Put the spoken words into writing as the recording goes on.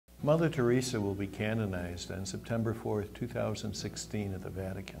Mother Teresa will be canonized on September 4th, 2016 at the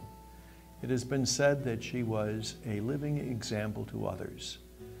Vatican. It has been said that she was a living example to others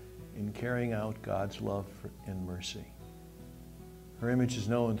in carrying out God's love and mercy. Her image is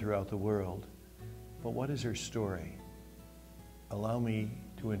known throughout the world, but what is her story? Allow me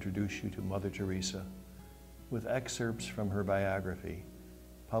to introduce you to Mother Teresa with excerpts from her biography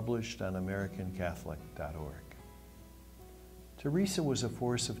published on AmericanCatholic.org. Teresa was a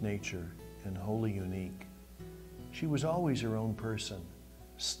force of nature and wholly unique. She was always her own person,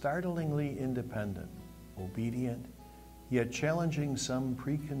 startlingly independent, obedient, yet challenging some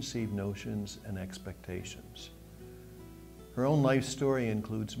preconceived notions and expectations. Her own life story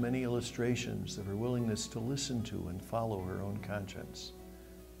includes many illustrations of her willingness to listen to and follow her own conscience,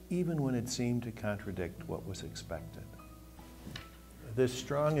 even when it seemed to contradict what was expected. This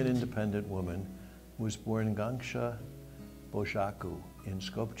strong and independent woman was born Gangsha Bojaku in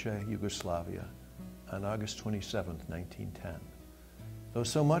Skopje, Yugoslavia, on August 27, 1910. Though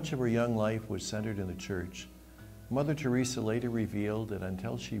so much of her young life was centered in the church, Mother Teresa later revealed that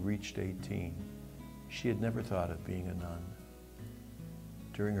until she reached 18, she had never thought of being a nun.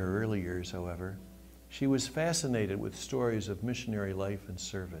 During her early years, however, she was fascinated with stories of missionary life and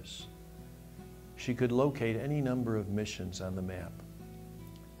service. She could locate any number of missions on the map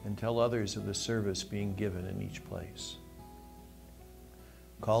and tell others of the service being given in each place.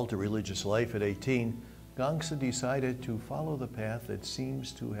 Called to religious life at 18, Gangsha decided to follow the path that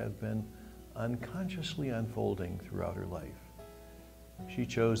seems to have been unconsciously unfolding throughout her life. She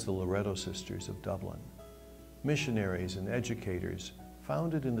chose the Loreto Sisters of Dublin, missionaries and educators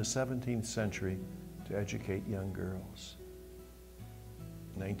founded in the 17th century to educate young girls.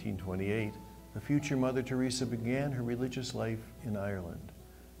 In 1928, the future Mother Teresa began her religious life in Ireland,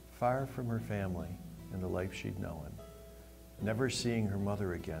 far from her family and the life she'd known, never seeing her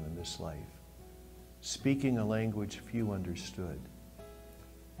mother again in this life, speaking a language few understood.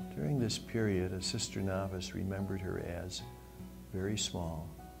 During this period, a sister novice remembered her as very small,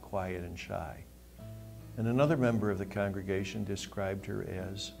 quiet, and shy, and another member of the congregation described her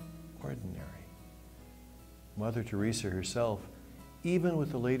as ordinary. Mother Teresa herself, even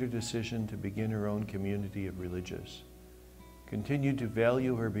with the later decision to begin her own community of religious, continued to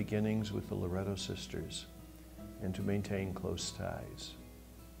value her beginnings with the Loreto Sisters and to maintain close ties.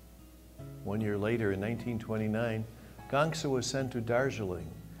 1 year later, in 1929, Gangsha was sent to Darjeeling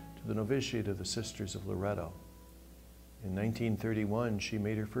to the novitiate of the Sisters of Loreto. In 1931, she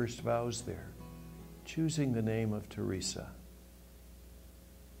made her first vows there, choosing the name of Teresa,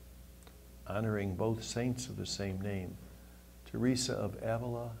 honoring both saints of the same name, Teresa of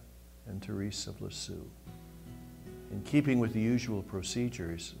Avila and Teresa of Lisieux. In keeping with the usual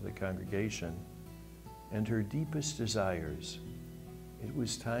procedures of the congregation and her deepest desires, it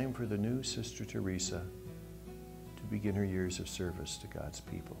was time for the new Sister Teresa to begin her years of service to God's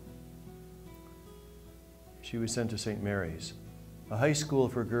people. She was sent to St. Mary's, a high school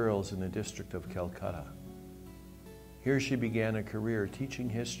for girls in the district of Calcutta. Here she began a career teaching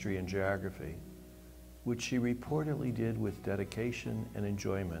history and geography, which she reportedly did with dedication and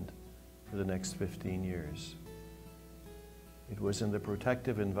enjoyment for the next 15 years. It was in the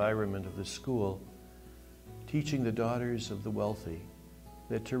protective environment of the school, teaching the daughters of the wealthy,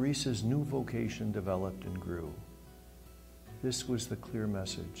 that Teresa's new vocation developed and grew. This was the clear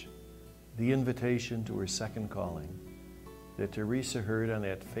message, the invitation to her second calling, that Teresa heard on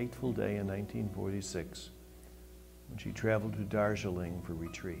that fateful day in 1946 when she traveled to Darjeeling for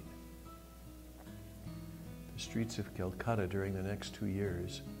retreat. The streets of Calcutta during the next 2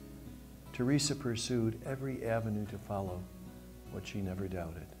 years, Teresa pursued every avenue to follow what she never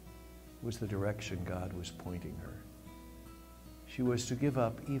doubted was the direction God was pointing her. She was to give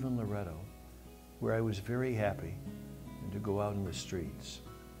up even Loreto, where I was very happy, and to go out in the streets.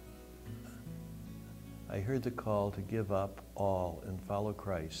 I heard the call to give up all and follow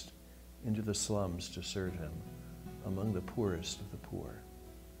Christ into the slums to serve Him among the poorest of the poor.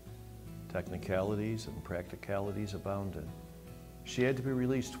 Technicalities and practicalities abounded. She had to be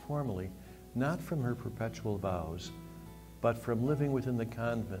released formally, not from her perpetual vows, but from living within the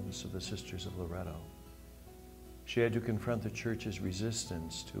convents of the Sisters of Loreto. She had to confront the Church's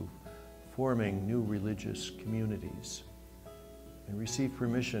resistance to forming new religious communities and receive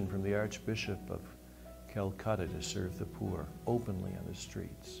permission from the Archbishop of Calcutta to serve the poor openly on the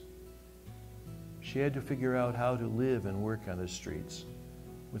streets. She had to figure out how to live and work on the streets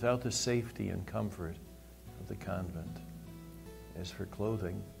without the safety and comfort of the convent. As for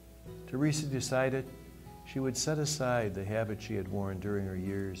clothing, Teresa decided she would set aside the habit she had worn during her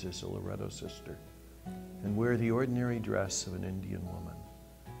years as a Loreto sister and wear the ordinary dress of an Indian woman,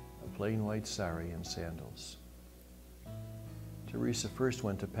 plain white sari and sandals. Teresa first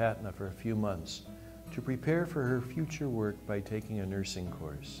went to Patna for a few months to prepare for her future work by taking a nursing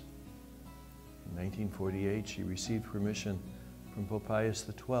course. In 1948, she received permission from Pope Pius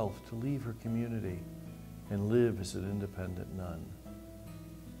XII to leave her community and live as an independent nun.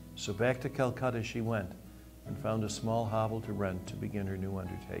 So back to Calcutta she went and found a small hovel to rent to begin her new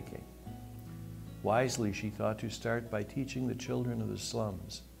undertaking. Wisely, she thought to start by teaching the children of the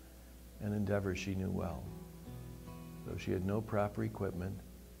slums, an endeavor she knew well. Though she had no proper equipment,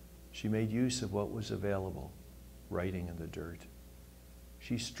 she made use of what was available, writing in the dirt.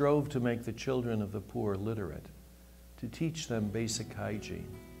 She strove to make the children of the poor literate, to teach them basic hygiene.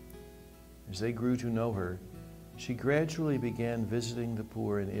 As they grew to know her, she gradually began visiting the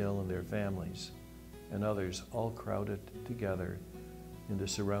poor and ill and their families, and others all crowded together in the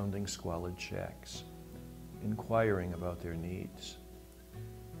surrounding squalid shacks, inquiring about their needs.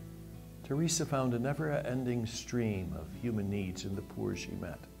 Teresa found a never-ending stream of human needs in the poor she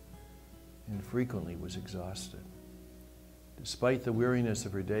met, and frequently was exhausted. Despite the weariness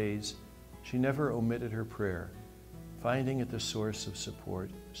of her days, she never omitted her prayer, finding it the source of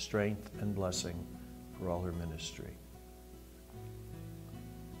support, strength, and blessing for all her ministry.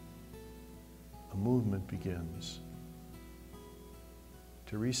 A movement begins.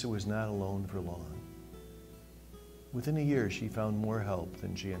 Teresa was not alone for long. Within a year, she found more help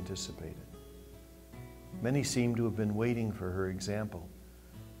than she anticipated. Many seemed to have been waiting for her example,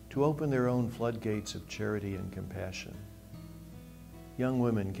 to open their own floodgates of charity and compassion. Young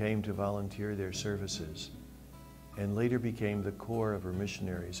women came to volunteer their services and later became the core of her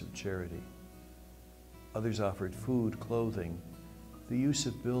missionaries of charity. Others offered food, clothing, the use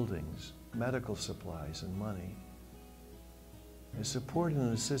of buildings, medical supplies, and money. As support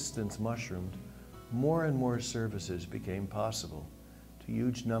and assistance mushroomed, more and more services became possible to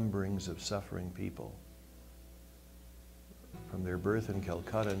huge numberings of suffering people. From their birth in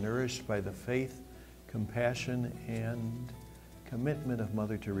Calcutta, nourished by the faith, compassion, and commitment of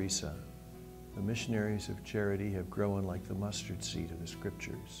Mother Teresa, the missionaries of charity have grown like the mustard seed of the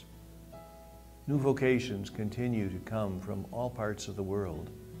Scriptures. New vocations continue to come from all parts of the world,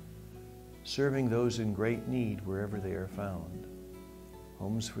 serving those in great need wherever they are found.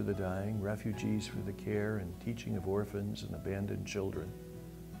 Homes for the dying, refugees for the care and teaching of orphans and abandoned children,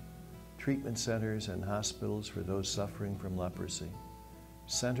 treatment centers and hospitals for those suffering from leprosy,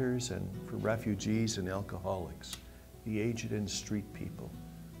 centers and for refugees and alcoholics, the aged and street people.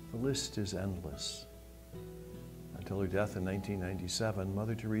 The list is endless. Until her death in 1997,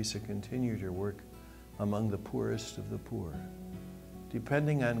 Mother Teresa continued her work among the poorest of the poor,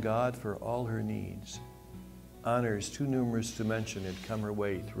 depending on God for all her needs. Honors too numerous to mention had come her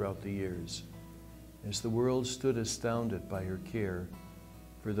way throughout the years, as the world stood astounded by her care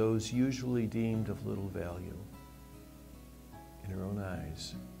for those usually deemed of little value. In her own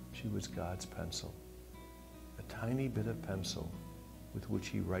eyes, she was God's pencil, a tiny bit of pencil with which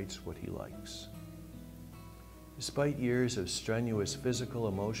He writes what He likes. Despite years of strenuous physical,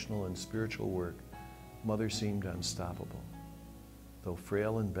 emotional, and spiritual work, Mother seemed unstoppable. Though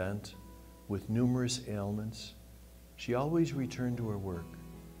frail and bent, with numerous ailments, she always returned to her work,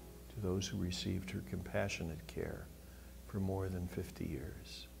 to those who received her compassionate care for more than 50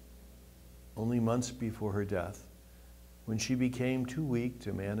 years. Only months before her death, when she became too weak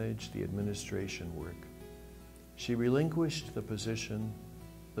to manage the administration work, she relinquished the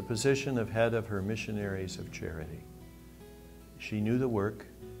position of head of her missionaries of charity. She knew the work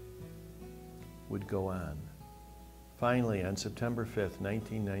would go on. Finally, on September 5th,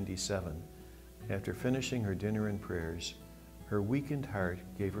 1997, after finishing her dinner and prayers, her weakened heart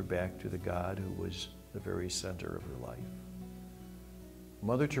gave her back to the God who was the very center of her life.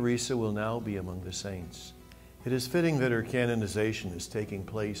 Mother Teresa will now be among the saints. It is fitting that her canonization is taking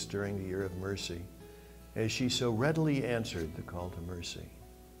place during the year of mercy, as she so readily answered the call to mercy.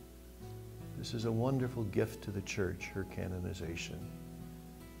 This is a wonderful gift to the Church, her canonization.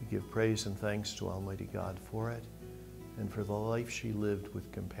 We give praise and thanks to Almighty God for it, and for the life she lived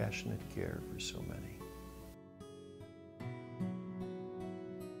with compassionate care for so many.